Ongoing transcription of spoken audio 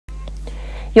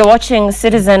You're watching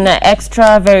Citizen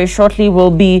Extra. Very shortly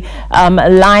we'll be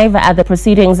live at the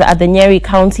proceedings at the Nyeri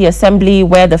County Assembly,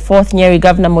 where the 4th Nyeri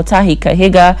Governor Mutahi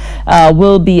Kahiga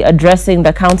will be addressing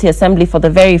the County Assembly for the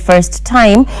very first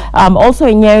time. Also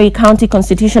in Nyeri County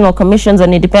Constitutional Commissions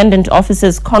and Independent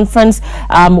Offices Conference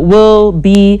will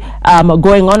be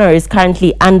going on, or is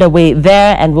currently underway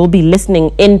there, and we'll be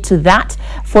listening into that.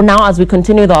 For now, as we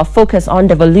continue with our focus on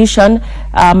devolution,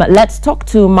 let's talk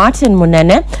to Martin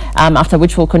Munene, after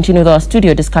which we'll continue with our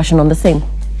studio discussion on the same.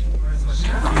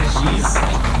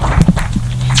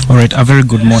 All right, a very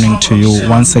good morning to you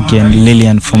once again,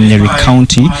 Lillian from Nyeri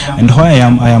County. And where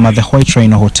I am at the White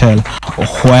Rhino Hotel,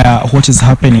 where what is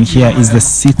happening here is the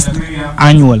 6th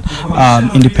annual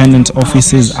Independent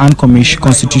Offices and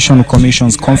Constitutional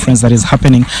Commissions Conference that is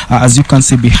happening. As you can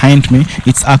see behind me,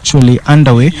 it's actually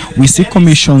underway. We see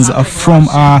commissions from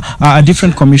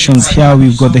different commissions here.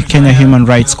 We've got the Kenya Human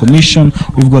Rights Commission,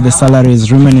 we've got the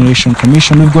Salaries Remuneration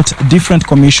Commission, we've got different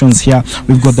commissions here.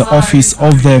 We've got the Office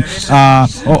of the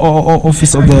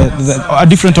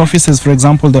different offices, for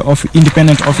example, the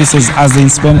independent offices as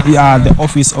the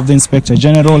Office of the Inspector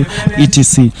General,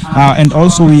 etc. And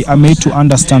also we are made to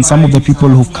understand some of the people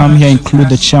who've come here include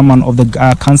the chairman of the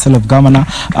Council of Governors,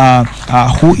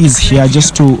 who is here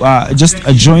just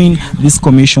to join these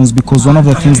commissions, because one of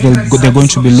the things they're going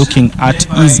to be looking at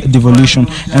is devolution.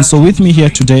 And so with me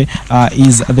here today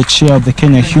is the chair of the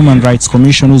Kenya Human Rights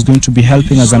Commission, who's going to be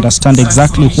helping us understand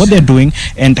exactly what they're doing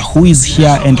and who is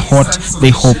here and what they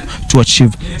hope to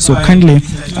achieve. So kindly,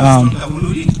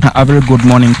 a very good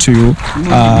morning to you.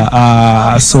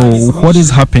 So what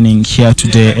is happening here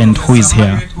today and who is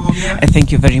here?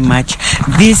 Thank you very much.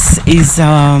 This is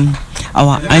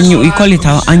our annual, we call it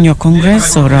our annual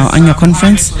congress or our annual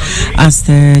conference. As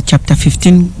the Chapter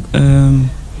 15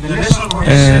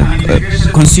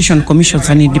 Constitutional Commissions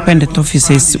and Independent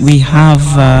Offices, we have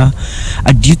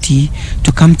a duty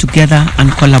to come together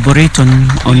and collaborate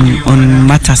on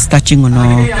matters touching on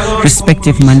our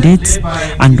respective mandates,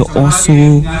 and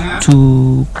also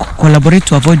to collaborate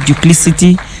to avoid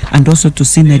duplicity and also to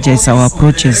synergize our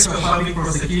approaches.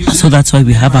 So that's why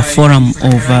we have a forum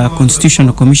of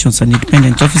constitutional commissions and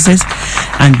independent offices,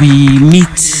 and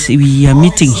we are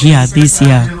meeting here this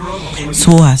year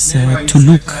so as to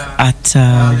look at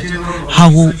how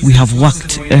we have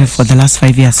worked for the last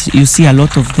 5 years. You see, a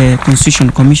lot of the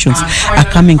constitutional commissions are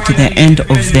coming to the end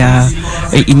of their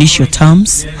initial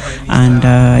terms, and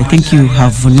I think you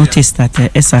have noticed that the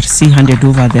SRC handed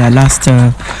over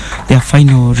their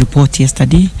final report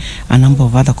yesterday. A number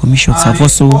of other commissions have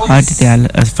also had their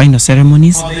final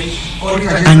ceremonies,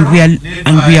 and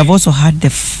we have also had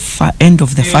the end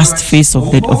of the first phase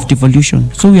of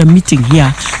devolution. So we are meeting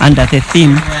here under the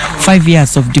theme 5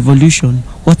 years of devolution.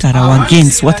 What are our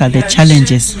gains? What are the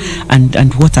challenges?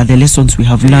 And what are the lessons we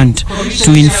have learned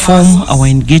to inform our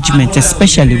engagement,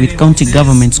 especially with county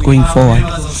governments going forward.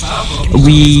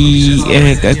 We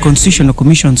constitutional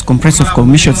commissions comprise of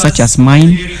commissions such as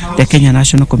mine, the Kenya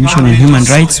National Commission on Human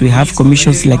Rights. We have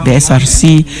commissions like the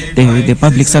SRC, the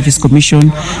Public Service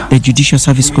Commission, the Judicial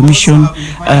Service Commission,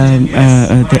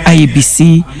 the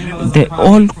IEBC,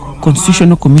 all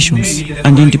constitutional commissions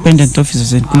and independent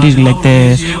offices, including like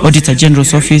the Auditor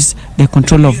General's Office, the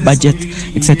Control of Budget,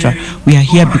 etc. We are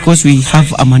here because we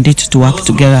have a mandate to work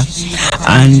together,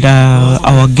 and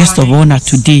our guest of honor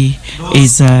today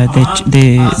is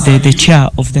the chair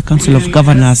of the Council of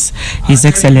Governors, His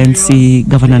Excellency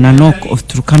Governor Nanok of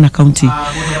Turkana County,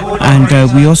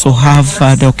 and we also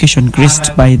have the occasion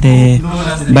graced by the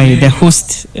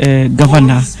host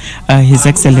governor, His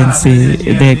Excellency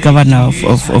the Governor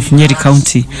of Nyeri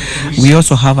County. We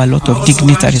also have a lot of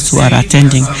dignitaries who are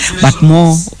attending, but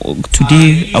more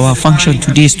today, our function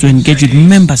today is to engage with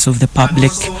members of the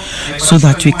public so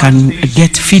that we can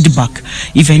get feedback,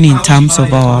 even in terms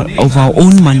of our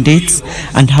own mandates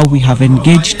and how we have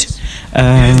engaged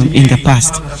in the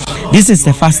past. This is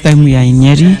the first time we are in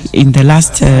Nyeri. In the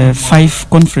last 5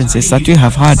 conferences that we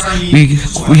have had,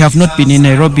 we have not been in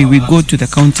Nairobi. We go to the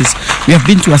counties. We have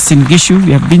been to Uasin Gishu,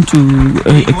 we have been to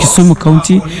Kisumu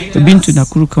County, we have been to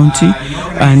Nakuru County,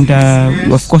 and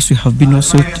of course we have been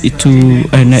also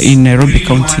in Nairobi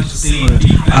County.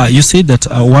 You say that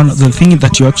the thing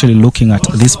that you're actually looking at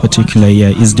this particular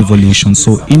year is devolution.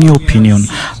 So in your opinion,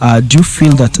 do you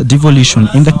feel that devolution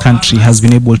in the country has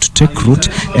been able to take root,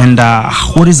 and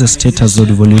what is the status of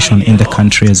devolution in the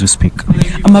country as we speak?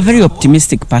 I'm a very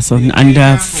optimistic person,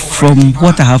 and from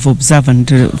what I have observed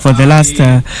for the last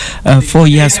 4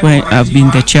 years when I've been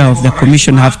the chair of the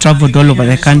commission, I've traveled all over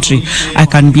the country, I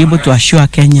can be able to assure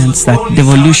Kenyans that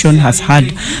devolution has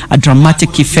had a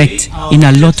dramatic effect in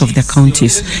a lot of the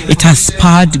counties. It has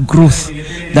spurred growth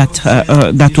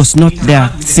that was not there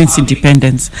since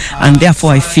independence, and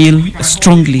therefore I feel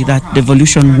strongly that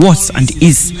devolution was and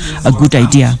is a good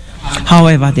idea.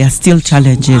 However, there are still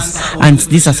challenges, and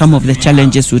these are some of the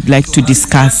challenges we'd like to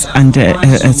discuss and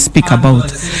speak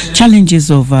about.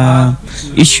 Challenges of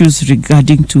issues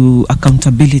regarding to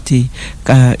accountability,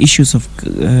 issues of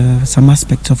some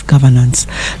aspects of governance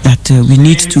that we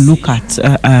need to look at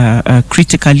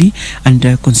critically and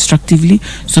constructively,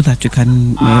 so that we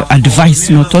can advise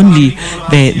not only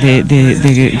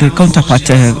the counterpart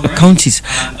counties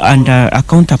and a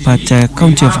counterpart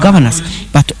county of governors,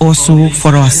 but also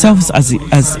for ourselves as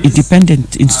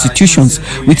independent institutions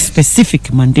with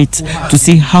specific mandates to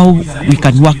see how we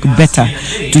can work better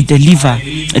to deliver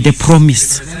the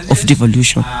promise of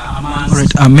devolution. All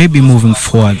right, maybe moving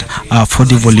forward for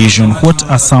devolution, what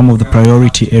are some of the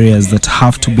priority areas that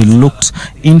have to be looked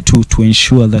into to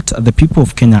ensure that the people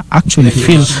of Kenya actually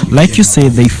feel, like you say,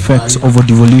 the effects of a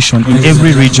devolution in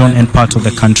every region and part of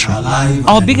the country?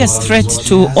 Our biggest threat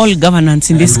to all governance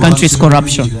in this country is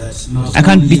corruption. I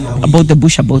can't beat about the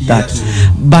bush about that.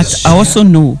 But I also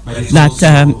know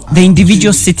that the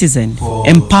individual citizen,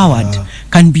 empowered,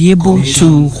 can be able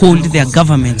to hold their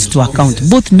government to account,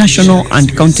 both national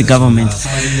and county government.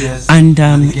 And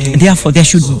therefore,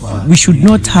 we should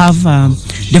not have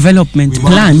development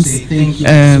plans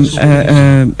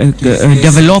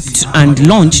developed and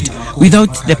launched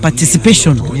without the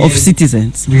participation of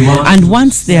citizens. And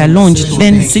once they are launched,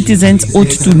 then citizens ought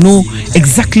to know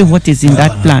exactly what is in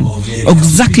that plan,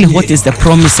 exactly what is the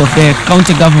promise of their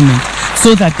county government,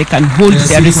 so that they can hold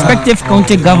their respective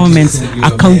county governments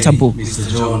accountable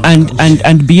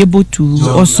and be able to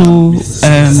also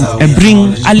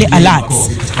bring early alerts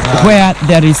where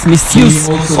there is misuse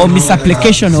or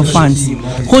misapplication of funds.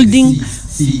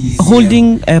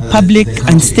 Holding public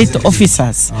and state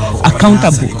officers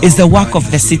accountable is the work of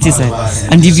the citizen.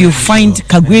 And if you find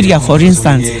Kagweria, for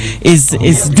instance,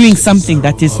 is doing something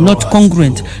that is not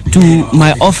congruent to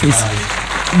my office,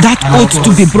 that ought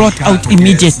to be brought out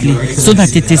immediately so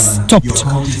that it is stopped.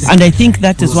 And I think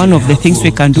that is one of the things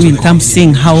we can do in terms of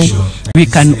seeing how we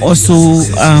can also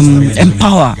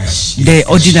empower the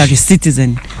ordinary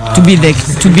citizen to be the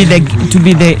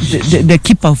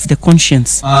keeper of the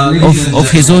conscience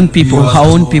of his own people, her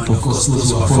own people.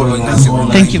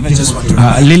 Thank you very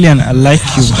much. Lillian, like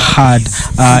you've heard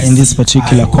in this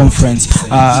particular conference,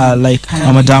 like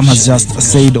Madam has just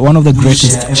said, one of the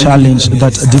greatest challenge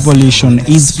that devolution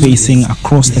is facing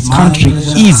across the country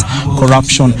is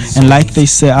corruption. And like they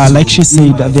say, like she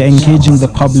said, they're engaging the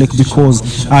public because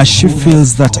she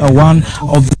feels that one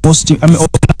of the most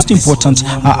important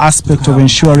aspect of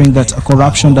ensuring that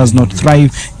corruption does not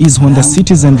thrive is when the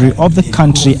citizenry of the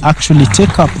country actually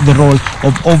take up the role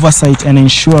of oversight and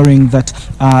ensuring that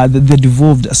the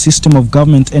devolved system of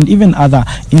government and even other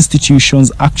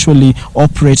institutions actually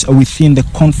operate within the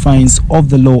confines of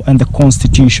the law and the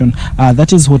constitution.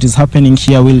 That is what is happening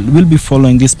here. We'll be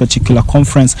following this particular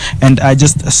conference and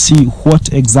just see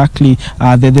what exactly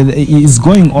is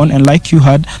going on. And like you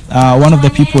heard, one of the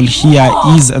people here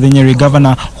is the Nyeri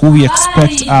governor, who we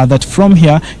expect that from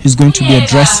here he's going to be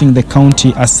addressing the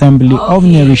county assembly of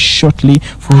Nyeri shortly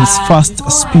for his first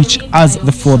speech as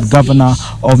the fourth governor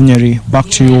of Nyeri. Back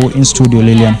to you in studio,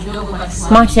 Lillian.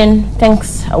 Martin,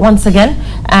 thanks once again.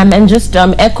 And just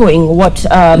echoing what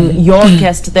your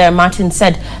guest there, Martin,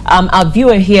 said, our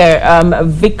viewer here,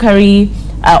 Vickery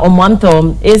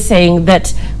Omwanto, is saying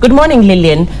that, good morning,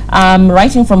 Lillian,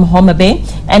 writing from Homa Bay,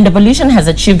 and devolution has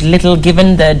achieved little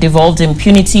given the devolved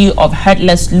impunity of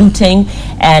heartless looting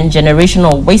and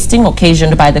generational wasting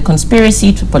occasioned by the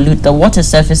conspiracy to pollute the water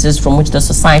surfaces from which the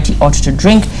society ought to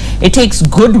drink. It takes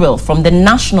goodwill from the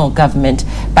national government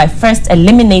by first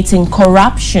eliminating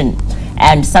corruption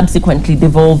and subsequently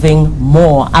devolving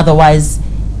more. Otherwise,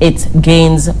 its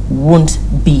gains won't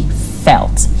be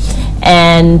felt.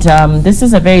 And this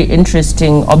is a very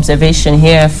interesting observation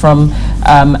here from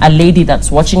a lady that's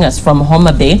watching us from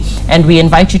Homa Bay, and we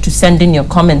invite you to send in your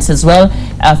comments as well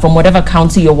from whatever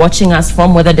county you're watching us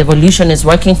from, whether devolution is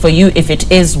working for you. If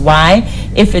it is, why?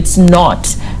 If it's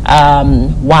not,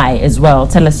 why as well?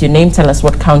 Tell us your name, tell us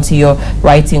what county you're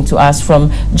writing to us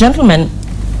from. Gentlemen,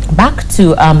 back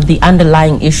to the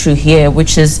underlying issue here,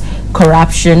 which is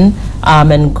corruption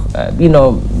and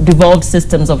devolved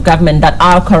systems of government that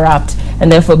are corrupt,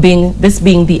 and therefore being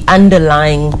the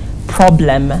underlying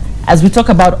problem. As we talk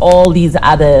about all these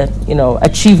other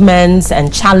achievements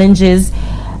and challenges,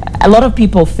 a lot of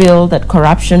people feel that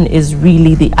corruption is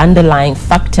really the underlying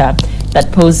factor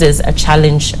that poses a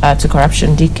challenge to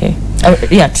corruption, DK.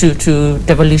 To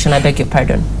devolution, I beg your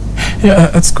pardon. Yeah,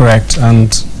 that's correct.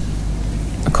 And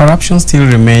corruption still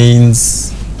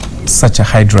remains such a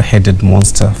hydra-headed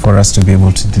monster for us to be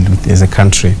able to deal with as a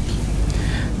country.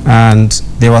 And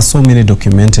there were so many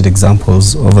documented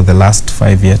examples over the last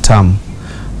 5-year term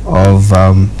of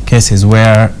cases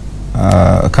where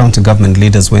county government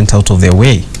leaders went out of their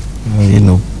way,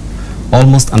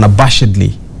 almost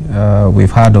unabashedly.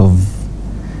 We've heard of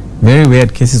very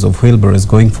weird cases of wheelbarrows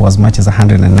going for as much as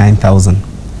 109,000.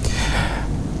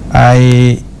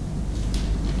 I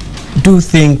do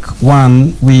think,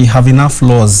 one, we have enough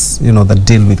laws, that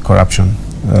deal with corruption,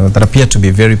 that appear to be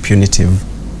very punitive.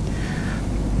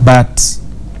 But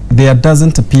there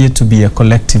doesn't appear to be a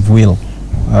collective will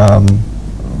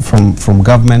from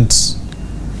government,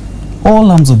 all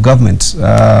arms of government.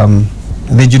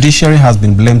 The judiciary has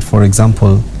been blamed, for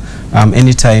example.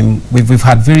 Anytime we've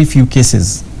had very few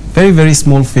cases, very, very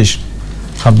small fish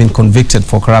have been convicted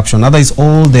for corruption. Otherwise,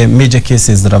 all the major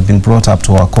cases that have been brought up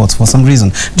to our courts for some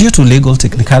reason, due to legal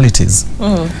technicalities.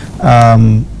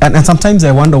 And sometimes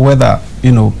I wonder whether,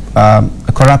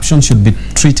 corruption should be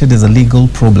treated as a legal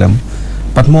problem,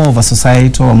 but more of a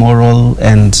societal, a moral,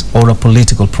 or a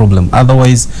political problem.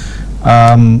 Otherwise,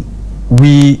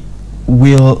 we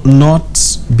will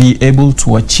not be able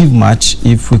to achieve much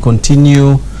if we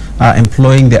continue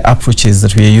employing the approaches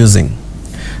that we are using.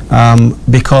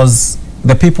 Because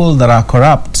the people that are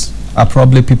corrupt are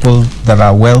probably people that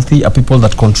are wealthy, are people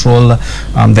that control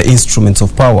the instruments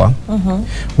of power.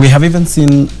 We have even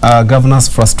seen governors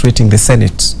frustrating the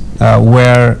Senate,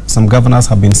 where some governors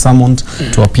have been summoned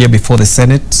to appear before the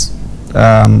Senate,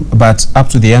 but up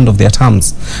to the end of their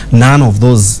terms, none of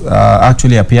those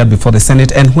actually appeared before the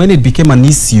Senate. And when it became an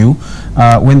issue,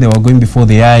 when they were going before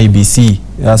the IEBC,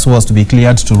 so as to be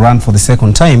cleared to run for the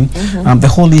second time, the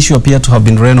whole issue appeared to have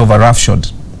been ran over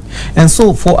roughshod. And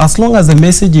so for as long as the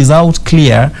message is out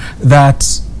clear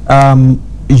that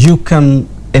you can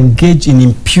engage in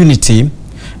impunity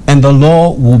and the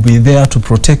law will be there to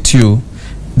protect you,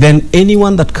 then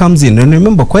anyone that comes in, and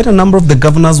remember, quite a number of the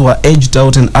governors were edged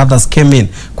out and others came in.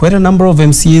 Quite a number of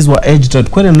MCAs were edged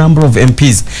out, quite a number of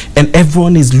MPs. And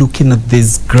everyone is looking at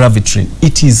this gravity.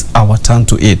 It is our turn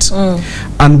to eat.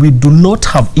 And we do not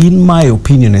have, in my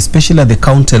opinion, especially at the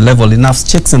county level, enough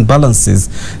checks and balances.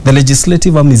 The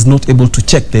legislative arm is not able to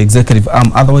check the executive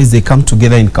arm. Otherwise, they come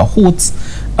together in cahoots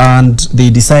and they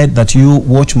decide that you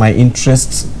watch my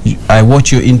interests, I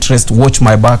watch your interest, watch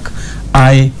my back,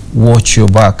 I watch your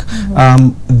back.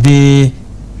 The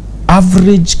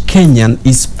average Kenyan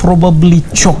is probably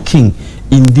choking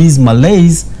in these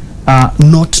malaise,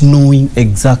 not knowing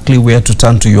exactly where to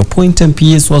turn to. Your point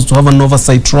MPA so as to have an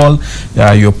oversight role,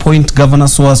 your point governor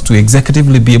so as to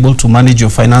executively be able to manage your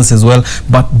finances well,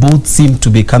 but both seem to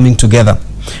be coming together.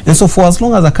 And so for as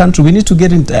long as a country, we need to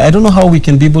get into, I don't know how we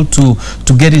can be able to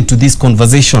get into this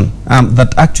conversation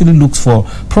that actually looks for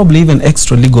probably even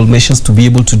extra legal measures to be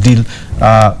able to deal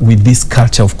with this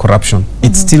culture of corruption.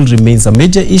 It still remains a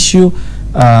major issue.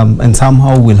 And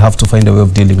somehow we'll have to find a way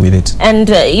of dealing with it. And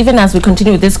even as we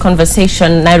continue with this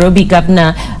conversation, Nairobi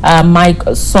Governor Mike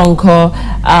Sonko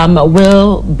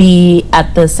will be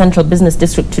at the Central Business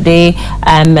District today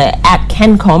at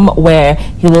Kencom, where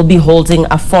he will be holding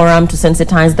a forum to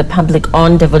sensitize the public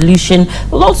on devolution.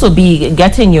 We'll also be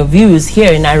getting your views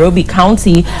here in Nairobi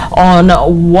County on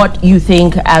what you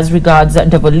think as regards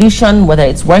devolution, whether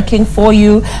it's working for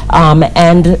you.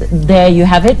 And there you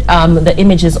have it. The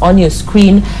images on your screen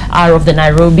are of the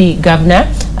Nairobi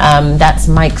governor. That's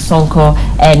Mike Sonko,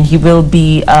 and he will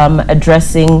be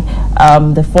addressing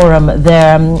the forum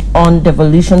there on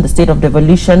devolution, the state of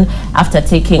devolution, after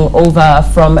taking over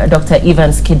from Dr.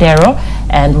 Evans Kidero,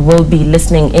 and we'll be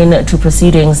listening in to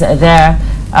proceedings there,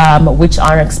 which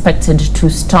are expected to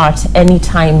start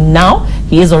anytime now.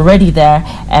 He is already there,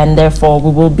 and therefore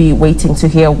we will be waiting to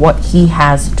hear what he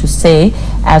has to say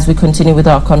as we continue with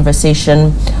our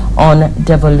conversation on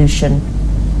devolution.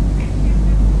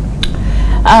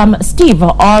 Steve,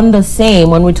 on the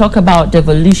same, when we talk about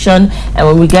devolution and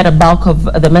when we get a bulk of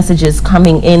the messages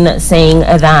coming in saying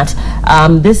that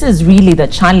this is really the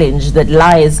challenge that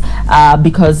lies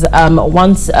because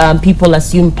once people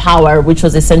assume power, which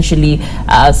was essentially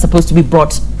supposed to be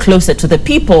brought closer to the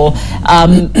people,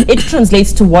 it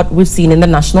translates to what we've seen in the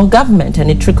national government, and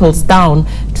it trickles down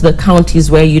to the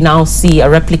counties, where you now see a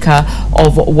replica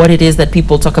of what it is that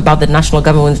people talk about the national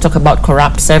government when they talk about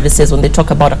corrupt services, when they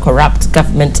talk about a corrupt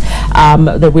government,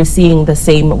 that we're seeing the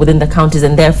same within the counties,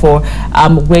 and therefore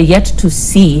we're yet to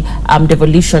see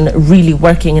devolution really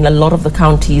working in a lot of the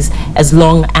counties as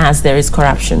long as there is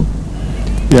corruption.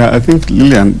 Yeah, I think,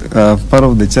 Lillian, part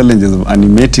of the challenges of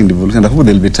animating devolution, I hope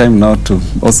there'll be time now to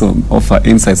also offer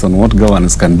insights on what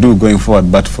governance can do going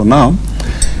forward. But for now,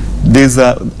 there's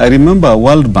I remember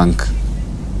World Bank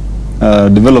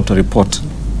developed a report,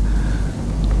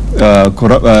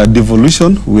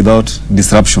 Devolution Without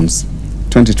Disruptions,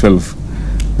 2012.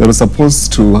 They were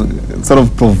supposed to sort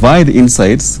of provide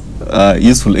insights,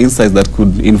 useful insights that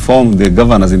could inform the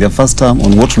governors in their first term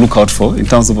on what to look out for in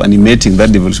terms of animating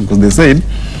that devolution. Because they said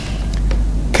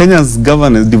Kenya's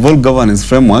devolved governance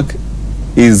framework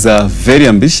is very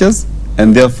ambitious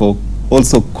and therefore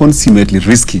also consummately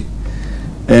risky.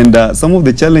 And some of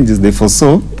the challenges they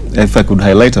foresaw, if I could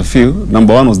highlight a few,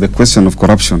 number one was the question of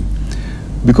corruption.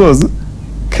 Because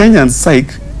Kenyan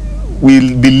psyche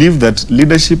will believe that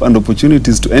leadership and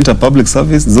opportunities to enter public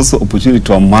service is also opportunity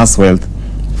to amass wealth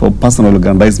for personal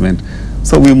aggrandizement.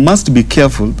 So we must be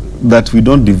careful that we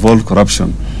don't devolve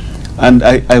corruption. And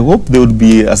I hope there would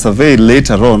be a survey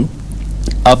later on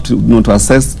up to, to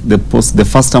assess the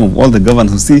first time of all the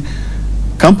governors to see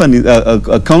companies,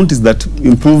 counties that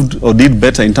improved or did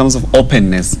better in terms of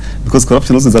openness, because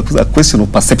corruption also is a question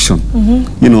of perception.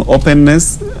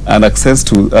 Openness and access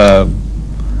to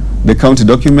the county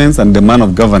documents and the manner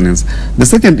of governance. The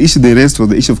second issue they raised was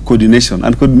the issue of coordination,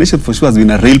 and coordination for sure has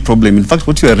been a real problem. In fact,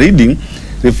 what you are reading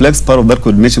reflects part of that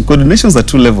coordination. Coordination is at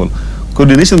two levels: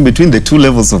 coordination between the two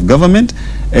levels of government,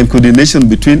 and coordination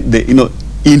between the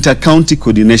inter-county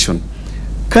coordination.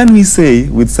 Can we say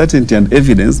with certainty and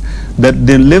evidence that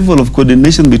the level of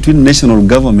coordination between national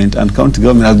government and county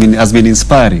government has been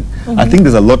inspiring? I think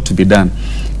there's a lot to be done.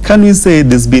 Can we say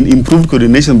there's been improved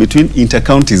coordination between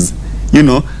inter-counties?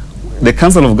 The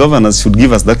Council of Governors should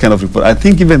give us that kind of report. I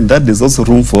think even that there's also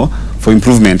room for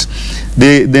improvement.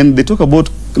 Then they talk about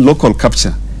local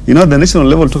capture. The national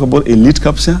level talk about elite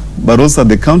capture, but also at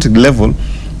the county level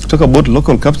talk about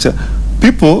local capture.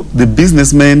 People, the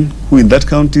businessmen who in those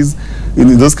counties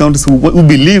who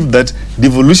believe that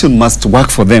devolution must work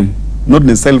for them, not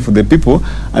necessarily for the people,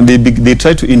 and they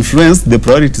try to influence the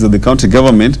priorities of the county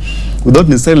government without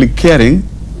necessarily caring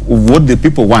of what the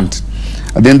people want.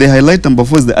 And then they highlight number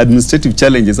 4 is the administrative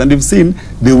challenges. And you've seen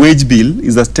the wage bill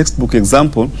is a textbook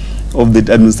example of the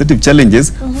administrative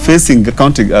challenges facing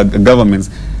county governments.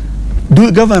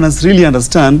 Do governors really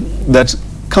understand that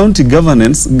county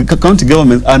governments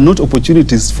are not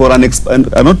opportunities for are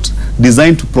not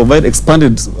designed to provide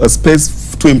expanded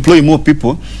space to employ more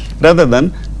people,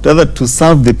 rather to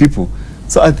serve the people?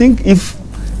 So I think if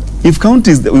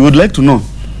counties, we would like to know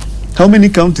how many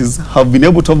counties have been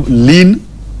able to have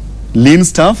lean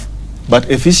staff but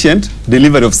efficient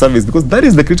delivery of service, because that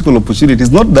is the critical opportunity.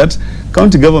 It's not that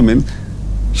county government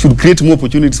should create more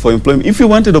opportunities for employment. If you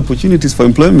wanted opportunities for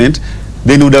employment,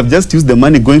 then you would have just used the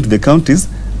money going to the counties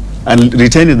and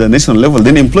retain it at the national level,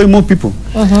 then employ more people.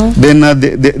 Then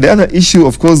the other issue,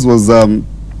 of course, was,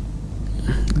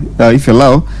 if you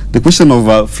allow, the question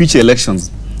of future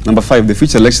elections. Number 5, the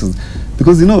future elections.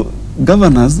 Because,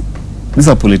 governors, these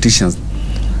are politicians.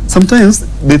 Sometimes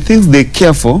the things they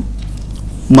care for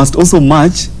must also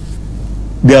match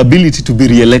their ability to be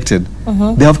re-elected.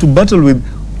 They have to battle with,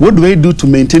 what do I do to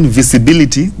maintain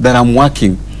visibility that I'm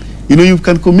working? You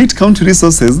can commit county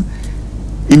resources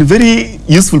in very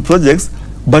useful projects,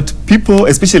 but people,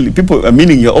 especially people,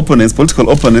 meaning your opponents, political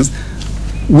opponents,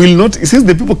 will not, since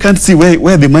the people can't see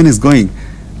where the money is going,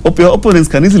 your opponents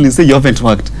can easily say you haven't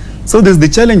worked. So there's the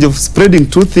challenge of spreading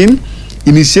too thin,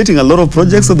 initiating a lot of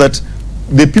projects so that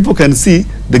the people can see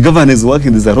the government is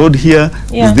working. There's a road here,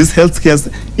 there's this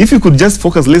healthcare. If you could just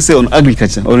focus, let's say, on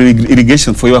agriculture or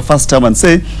irrigation for your first term and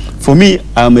say, for me,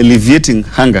 I'm alleviating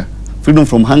hunger, freedom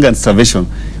from hunger and starvation.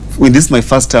 With this my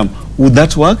first term, would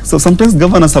that work? So sometimes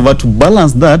governors have to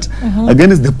balance that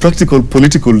against the practical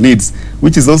political needs,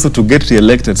 which is also to get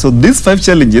re-elected. So these 5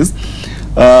 challenges,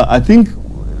 I think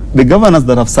the governors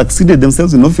that have succeeded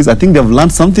themselves in office, I think they've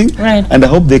learned something, and I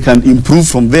hope they can improve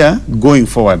from there going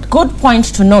forward. Good point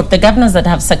to note. The governors that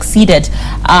have succeeded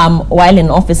while in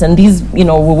office, and these, we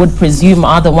would presume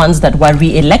are the ones that were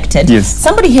re-elected. Yes.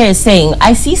 Somebody here is saying,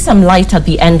 I see some light at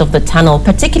the end of the tunnel,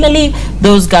 particularly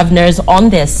those governors on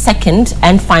their second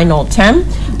and final term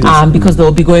because they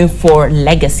will be going for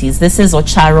legacies. This is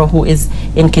Ocharo, who is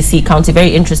in Kisii County.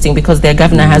 Very interesting, because their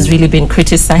governor has really been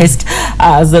criticized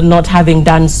as not having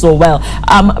done so well.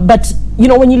 But you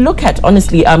know, when you look at,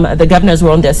 honestly, the governors were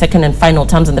on their second and final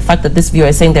terms, and the fact that this viewer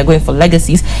is saying they're going for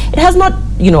legacies, it has not,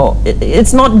 you know,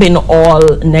 it's not been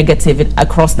all negative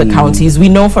across the counties. We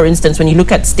know, for instance, when you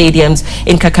look at stadiums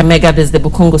in Kakamega, there's the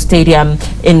Bukungu Stadium.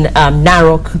 In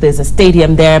Narok, there's a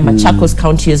stadium there, Machakos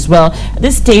County as well.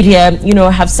 This stadium, you know,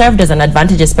 have served as an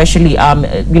advantage, especially,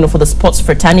 you know, for the sports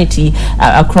fraternity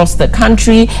across the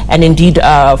country, and indeed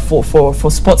for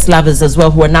sports lovers as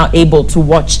well, who are now able to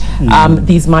watch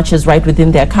these matches right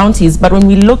within their counties. But when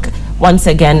we look once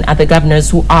again at the governors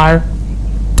who are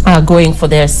going for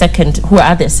their second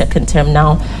term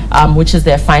now, which is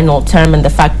their final term, and the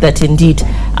fact that indeed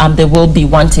they will be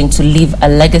wanting to leave a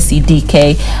legacy,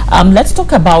 DK. Let's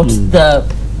talk about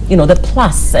the, you know, the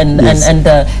plus and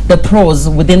the pros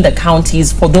within the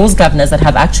counties for those governors that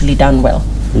have actually done well.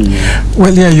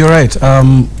 Well, yeah, you're right.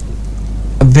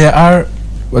 There are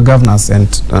governors,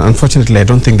 and unfortunately I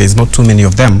don't think there's not too many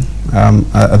of them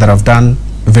that have done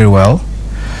very well.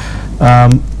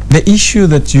 The issue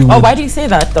that you... why do you say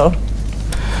that, though?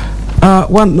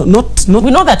 Not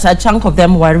we know that a chunk of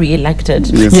them were re-elected.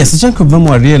 Yes, a chunk of them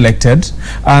were re-elected,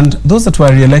 and those that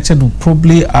were re-elected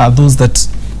probably are those that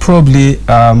probably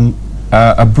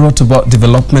brought about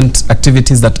development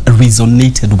activities that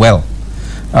resonated well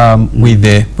with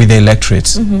the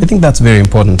electorate. I think that's very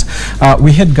important.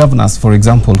 We had governors, for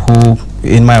example, who,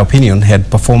 in my opinion, had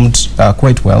performed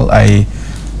quite well. I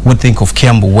would think of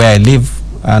Kiambu, where I live,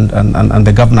 and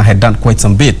the governor had done quite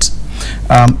some bit.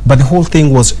 But the whole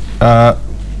thing was,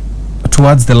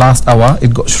 towards the last hour,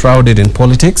 it got shrouded in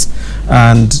politics,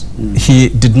 and he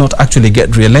did not actually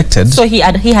get re-elected. So he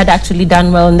had actually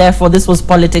done well, and therefore this was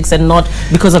politics and not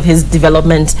because of his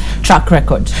development track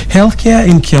record. Healthcare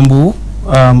in Kiambu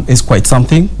is quite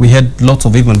something. We had lots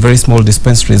of even very small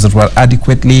dispensaries that were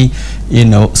adequately, you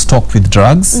know, stocked with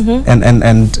drugs, and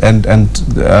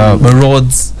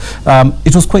roads.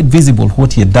 It was quite visible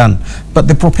what he had done. But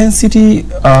the propensity,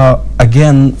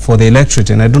 again, for the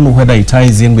electorate, and I don't know whether it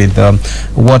ties in with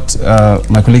what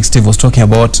my colleague Steve was talking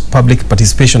about, public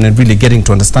participation and really getting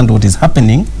to understand what is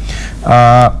happening.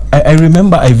 I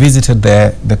remember I visited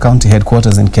the county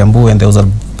headquarters in Kiambu, and there was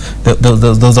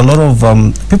a lot of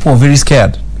people were very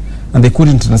scared, and they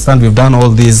couldn't understand. We've done all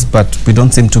this, but we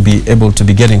don't seem to be able to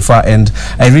be getting far. And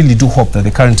I really do hope that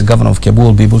the current governor of Kiambu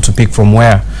will be able to pick from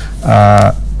where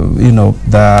you know,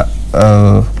 the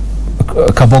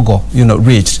Kabogo, you know,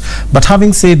 reached. But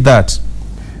having said that,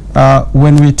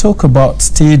 when we talk about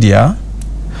stadia,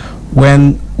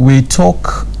 when we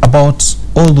talk about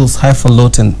all those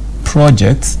highfalutin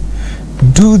projects,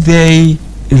 do they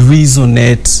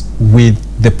resonate with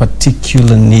the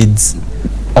particular needs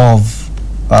of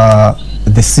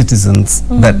the citizens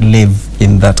that live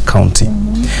in that county?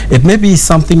 It may be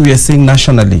something we are seeing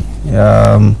nationally,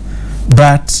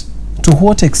 but to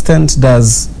what extent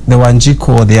does the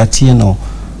Wanjiko or the Atieno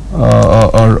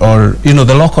or you know,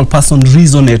 the local person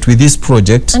resonate with this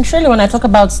project? And surely when I talk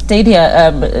about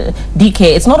stadia,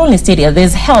 DK, it's not only stadia.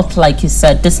 There's health, like you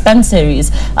said,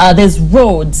 dispensaries, there's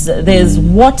roads, there's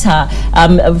water.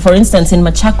 For instance, in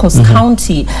Machakos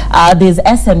County, there's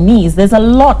SMEs. There's a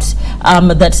lot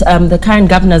that the current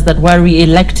governors that were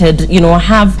re-elected, you know,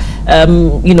 have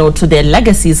you know, to their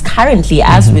legacies currently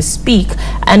as we speak,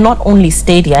 and not only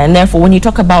stadia. And therefore, when you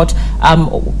talk about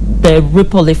the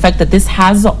ripple effect that this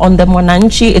has on the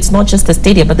Mwananchi, it's not just the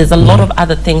stadia, but there's a lot of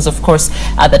other things, of course,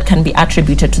 that can be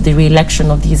attributed to the re-election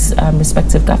of these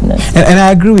respective governors. And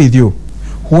I agree with you.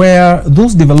 Where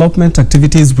those development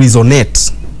activities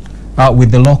resonate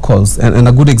with the locals, and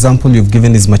a good example you've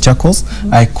given is Machakos.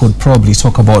 I could probably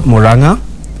talk about Muranga.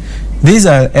 These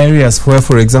are areas where,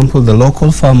 for example, the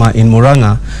local farmer in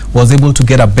Muranga was able to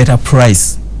get a better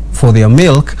price for their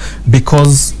milk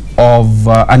because of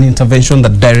an intervention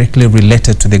that directly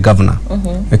related to the governor.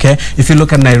 Okay, if you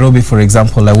look at Nairobi, for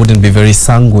example, I wouldn't be very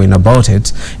sanguine about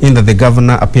it, in that the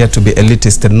governor appeared to be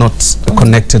elitist and not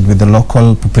connected with the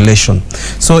local population.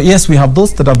 So yes, we have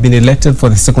those that have been elected for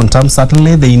the second term.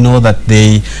 Certainly they know that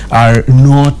they are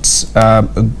not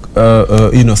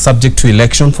you know, subject to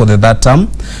election for the third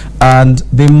term, and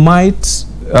they might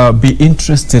be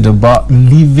interested about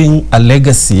leaving a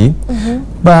legacy,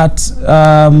 but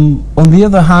on the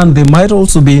other hand, they might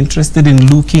also be interested in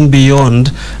looking beyond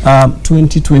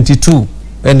 2022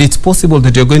 And it's possible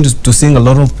that you're going to see a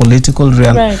lot of political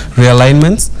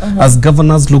realignments as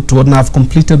governors look toward, now I've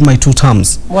completed my 2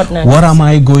 terms. What next? What am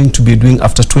I going to be doing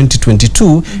after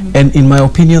 2022? And in my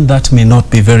opinion, that may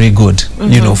not be very good,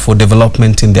 you know, for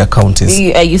development in their counties.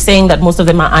 Are you saying that most of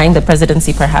them are eyeing the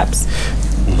presidency, perhaps?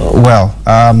 Well,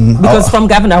 because from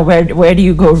governor, where do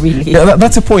you go, really? Yeah,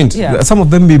 that's a point. Yeah. Some of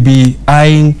them may be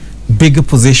eyeing bigger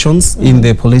positions in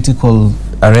the political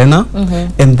arena,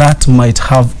 and that might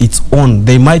have its own.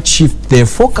 They might shift their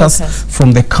focus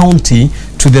from the county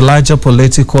to the larger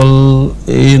political,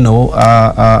 you know,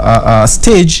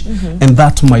 stage, and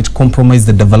that might compromise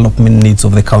the development needs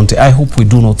of the county. I hope we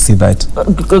do not see that.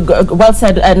 Well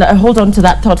said, and hold on to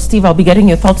that thought, Steve. I'll be getting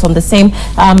your thoughts on the same.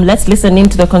 Let's listen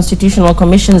into the Constitutional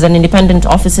Commissions and Independent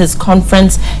Officers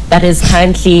Conference that is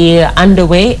currently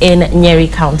underway in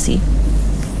Nyeri County.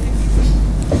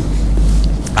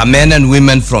 Men and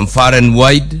women from far and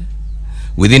wide,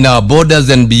 within our borders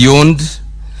and beyond,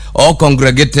 all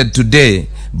congregated today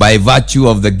by virtue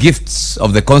of the gifts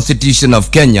of the Constitution of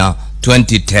Kenya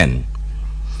 2010.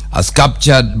 As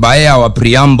captured by our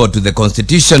preamble to the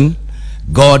Constitution,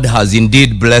 God has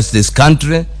indeed blessed this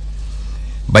country.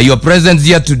 By your presence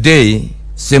here today,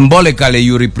 symbolically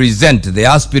you represent the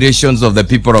aspirations of the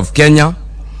people of Kenya.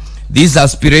 These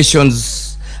aspirations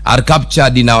are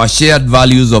captured in our shared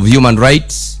values of human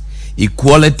rights,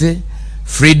 equality,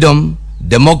 freedom,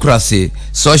 democracy,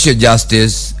 social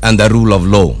justice, and the rule of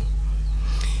law.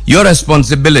 Your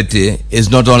responsibility is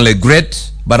not only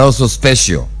great, but also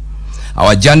special.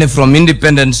 Our journey from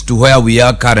independence to where we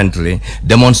are currently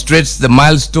demonstrates the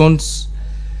milestones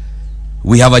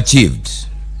we have achieved.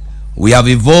 We have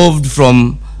evolved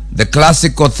from the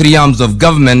classical 3 arms of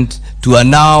government to a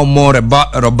now more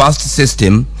robust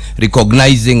system,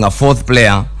 recognizing a 4th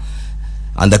player,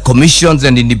 and the commissions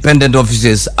and independent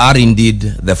offices are indeed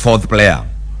the 4th player.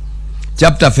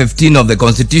 Chapter 15 of the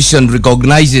Constitution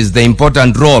recognizes the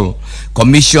important role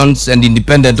commissions and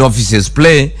independent offices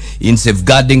play in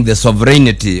safeguarding the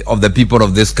sovereignty of the people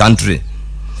of this country.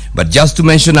 But just to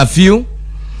mention a few,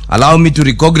 allow me to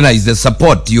recognize the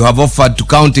support you have offered to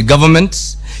county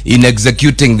governments in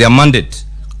executing their mandate.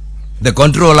 The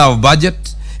Controller of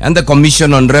Budget and the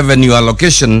Commission on Revenue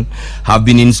Allocation have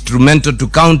been instrumental to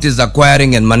counties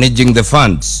acquiring and managing the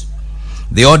funds.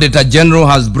 The Auditor General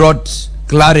has brought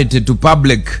clarity to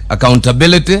public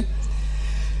accountability.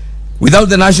 Without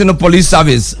the National Police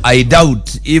Service, I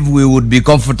doubt if we would be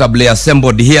comfortably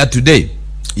assembled here today.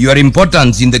 Your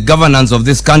importance in the governance of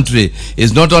this country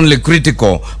is not only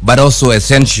critical, but also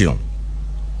essential.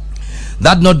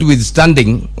 That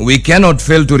notwithstanding, we cannot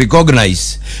fail to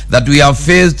recognize that we have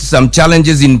faced some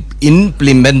challenges in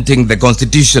implementing the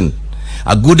Constitution.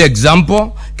 A good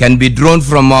example can be drawn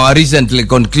from our recently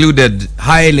concluded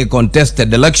highly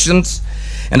contested elections,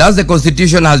 and as the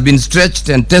Constitution has been stretched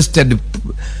and tested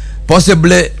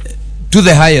possibly to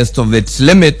the highest of its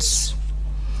limits,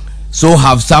 so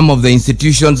have some of the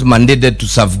institutions mandated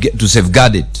to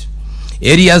safeguard it.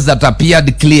 Areas that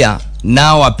appeared clear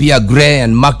now appear gray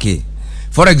and murky.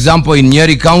 For example, in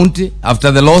Nyeri County,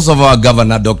 after the loss of our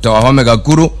governor, Dr. Wahome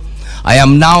Gakuru, I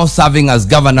am now serving as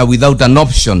governor without an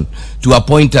option to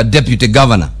appoint a deputy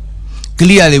governor.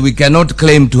 Clearly, we cannot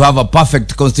claim to have a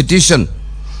perfect constitution.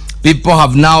 People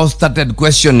have now started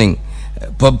questioning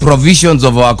provisions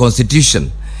of our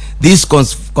constitution. These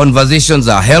conversations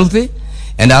are healthy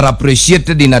and are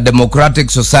appreciated in a democratic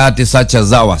society such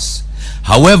as ours.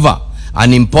 However,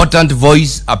 an important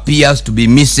voice appears to be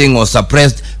missing or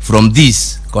suppressed from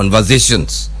these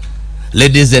conversations.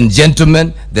 Ladies and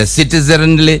gentlemen, the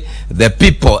citizenry, the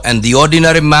people, and the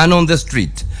ordinary man on the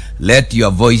street, let your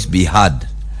voice be heard.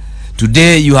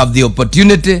 Today you have the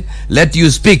opportunity. Let you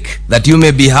speak that you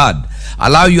may be heard.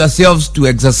 Allow yourselves to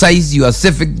exercise your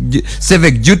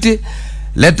civic duty.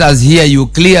 Let us hear you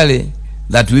clearly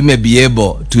that we may be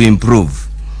able to improve.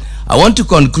 I want to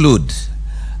conclude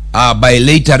by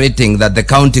reiterating that the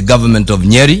county government of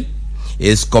Nyeri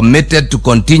is committed to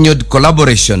continued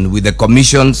collaboration with the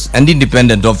commissions and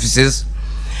independent offices.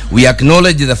 We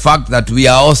acknowledge the fact that we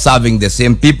are all serving the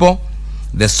same people,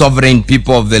 the sovereign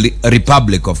people of the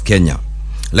Republic of Kenya.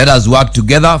 Let us work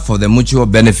together for the mutual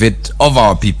benefit of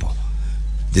our people.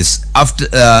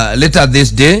 Later this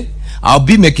day, I'll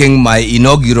be making my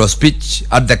inaugural speech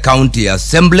at the county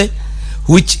assembly,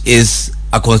 which is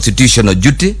a constitutional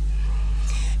duty.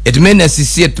 It may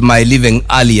necessitate my leaving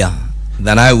earlier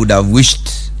than I would have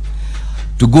wished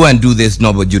to go and do this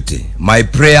noble duty. My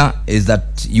prayer is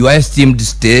that your esteemed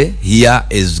stay here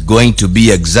is going to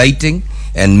be exciting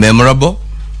and memorable.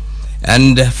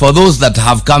 And for those that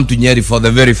have come to Nyeri for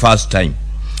the very first time,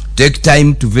 take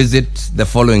time to visit the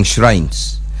following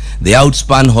shrines: the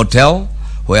Outspan Hotel,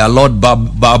 where Lord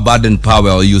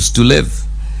Baden-Powell used to live,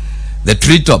 the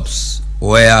treetops,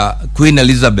 where Queen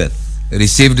Elizabeth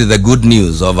received the good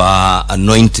news of her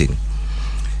anointing.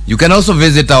 You can also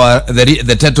visit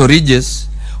the Teto Ridges,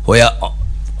 where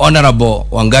Honorable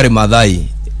Wangari Maathai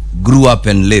grew up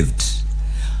and lived.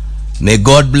 May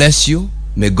God bless you.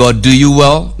 May God do you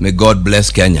well. May God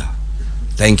bless Kenya.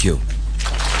 Thank you.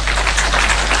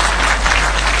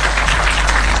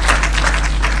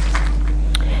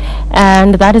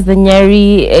 And that is the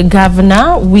Nyeri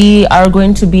governor. We are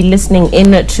going to be listening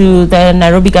in to the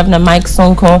Nairobi governor, Mike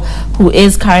Sonko, who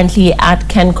is currently at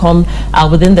Kencom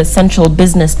within the Central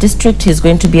Business District. He's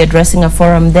going to be addressing a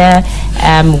forum there,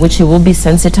 which he will be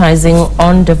sensitizing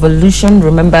on devolution.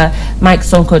 Remember, Mike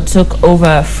Sonko took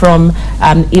over from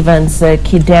Evans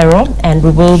Kidero, and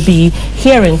we will be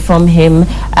hearing from him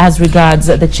as regards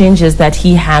the changes that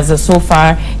he has so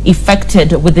far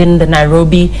effected within the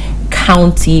Nairobi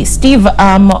County. Steve,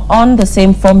 on the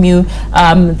same formula,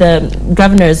 the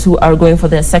governors who are going for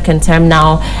their second term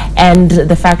now, and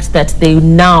the fact that they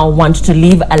now want to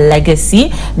leave a legacy,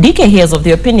 DK here is of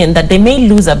the opinion that they may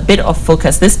lose a bit of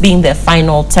focus, this being their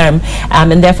final term,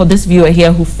 and therefore this viewer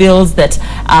here who feels that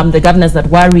the governors that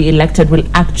were re-elected will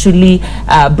actually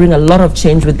bring a lot of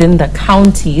change within the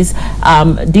counties.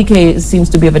 DK seems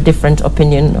to be of a different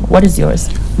opinion. What is yours?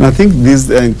 I think this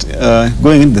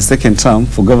going in the second term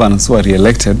for governors who are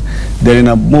re-elected, they're in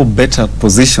a more better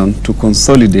position to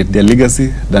consolidate their legacy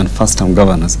than first-term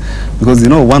governors. Because, you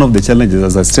know, one of the challenges,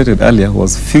 as I stated earlier,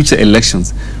 was future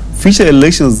elections. Future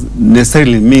elections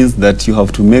necessarily means that you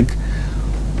have to make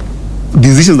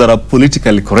decisions that are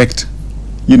politically correct.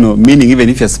 You know, meaning even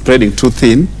if you're spreading too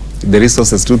thin, the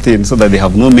resources too thin, so that they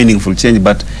have no meaningful change.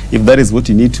 But if that is what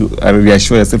you need to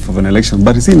reassure yourself of an election.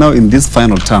 But you see, now in this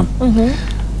final term,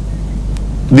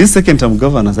 these second-term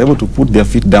governors are able to put their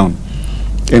feet down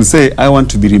and say, I want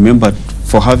to be remembered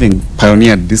for having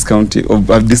pioneered this county, or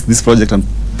this project, and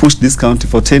pushed this county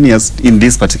for 10 years in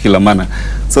this particular manner.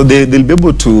 So they'll be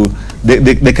able to,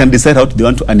 they can decide how they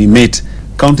want to animate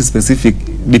county-specific,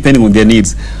 depending on their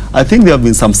needs. I think there have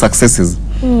been some successes.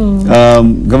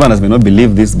 Governors may not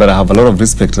believe this, but I have a lot of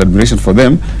respect and admiration for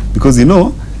them, because, you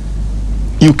know,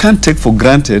 you can't take for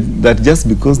granted that just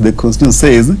because the Constitution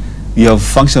says you have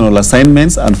functional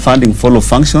assignments and funding follow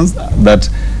functions, that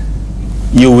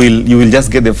you will just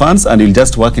get the funds and you'll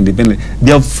just work independently.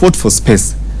 They have fought for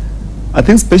space. I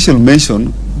think special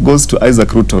mention goes to Isaac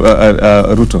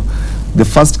Ruto, the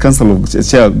first Council of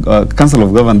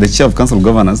Governors, the chair of Council of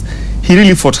Governors. He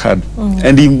really fought hard,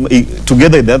 and he,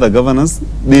 together with the other governors,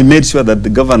 they made sure that the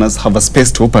governors have a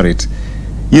space to operate.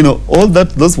 You know, all that,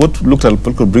 those what looked at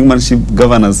political brinkmanship,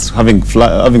 governors having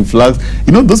flags,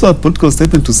 you know, those were political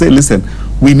statements to say, listen,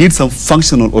 we need some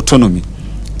functional autonomy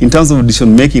in terms of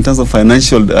decision making, in terms of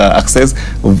financial access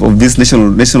of this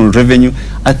national revenue.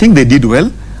 I think they did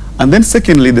well. And then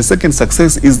secondly, the second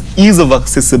success is ease of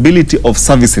accessibility of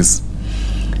services.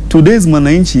 Today's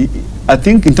Mwananchi, I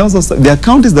think in terms of there are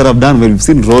counties that have done well. We've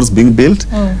seen roads being built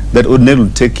that ordinarily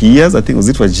would take years. I think, was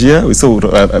it Wajir? We saw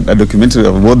a documentary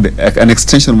about an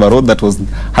extension of a road that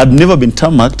had never been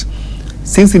tarmacked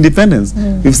since independence.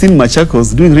 We've seen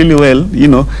Machakos doing really well. You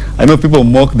know, I know people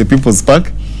mock the People's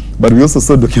Park, but we also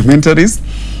saw documentaries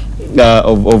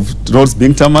of roads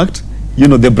being tarmacked. You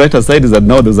know, the brighter side is that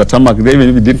now there's a tarmac there, even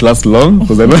if it didn't last long,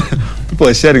 because I know people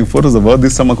are sharing photos of how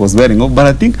this tarmac was wearing off. But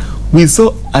I think we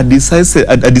saw a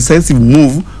decisive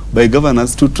move by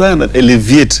governors to try and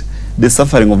alleviate the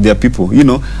suffering of their people. You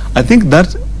know, I think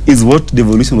that is what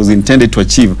devolution was intended to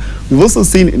achieve. We've also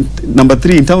seen, number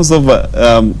three, in terms of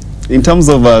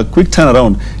quick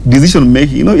turnaround, decision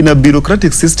making. You know, in a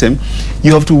bureaucratic system,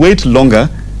 you have to wait longer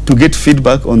to get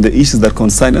feedback on the issues that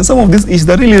concern. And some of these issues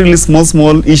are really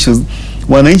small issues.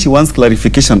 Wananchi wants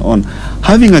clarification on.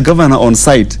 Having a governor on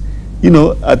site, you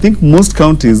know, I think most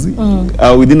counties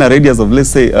are within a radius of, let's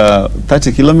say,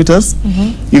 30 kilometers.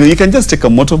 You know, you can just take a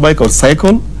motorbike or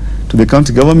cycle to the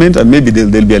county government, and maybe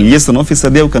there'll be a liaison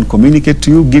officer there who can communicate to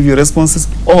you, give you responses.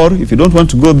 Or if you don't want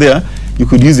to go there, you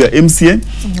could use your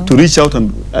MCA to reach out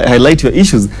and highlight your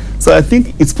issues. So I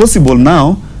think it's possible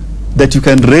now that you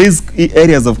can raise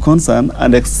areas of concern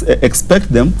and expect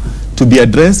them to be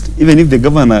addressed. Even if the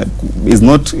governor is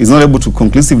not able to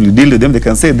conclusively deal with them, they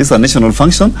can say, this is a national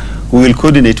function, we will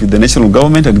coordinate with the national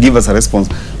government and give us a response.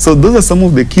 So those are some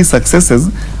of the key successes,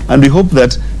 and we hope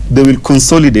that they will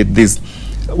consolidate this.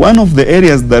 One of the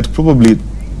areas that probably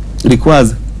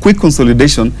requires quick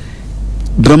consolidation,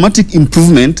 dramatic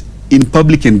improvement in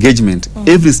public engagement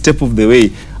every step of the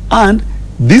way. And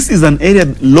this is an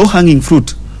area, low-hanging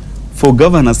fruit, for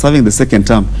governors having the second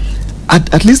term.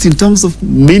 at least in terms of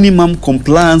minimum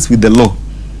compliance with the law,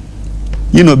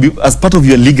 you know, as part of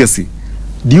your legacy,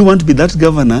 do you want to be that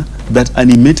governor that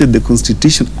animated the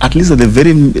constitution, at least at the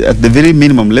very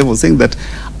minimum level, saying that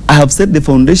I have set the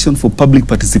foundation for public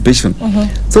participation,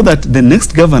 so that the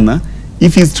next governor,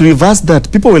 if he's to reverse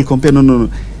that, people will compare, no.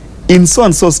 In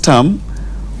so-and-so's term,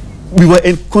 we were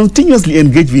continuously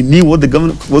engaged. We knew what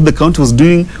the county was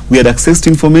doing. We had access to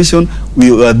information.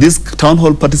 We were this town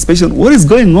hall participation. What is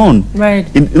going on? Right.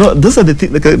 Those are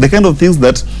the kind of things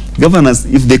that governors,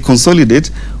 if they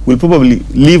consolidate, will probably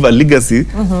leave a legacy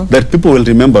that people will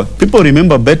remember. People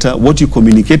remember better what you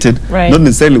communicated, not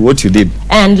necessarily what you did.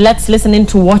 And let's listen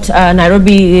into what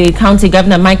Nairobi County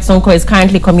Governor Mike Sonko is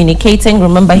currently communicating.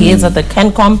 Remember, he is at the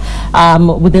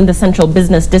KENCOM within the Central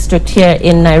Business District here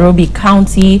in Nairobi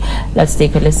County. Let's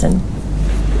take a listen.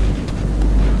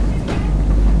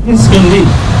 This indeed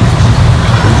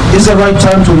is the right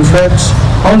time to reflect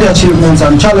on the achievements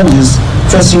and challenges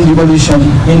facing devolution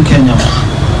in Kenya.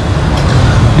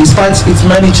 Despite its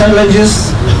many challenges,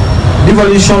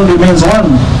 devolution remains one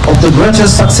of the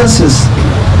greatest successes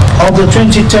of the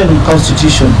 2010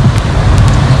 Constitution.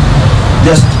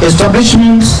 The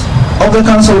establishment of the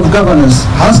Council of Governors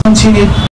has continued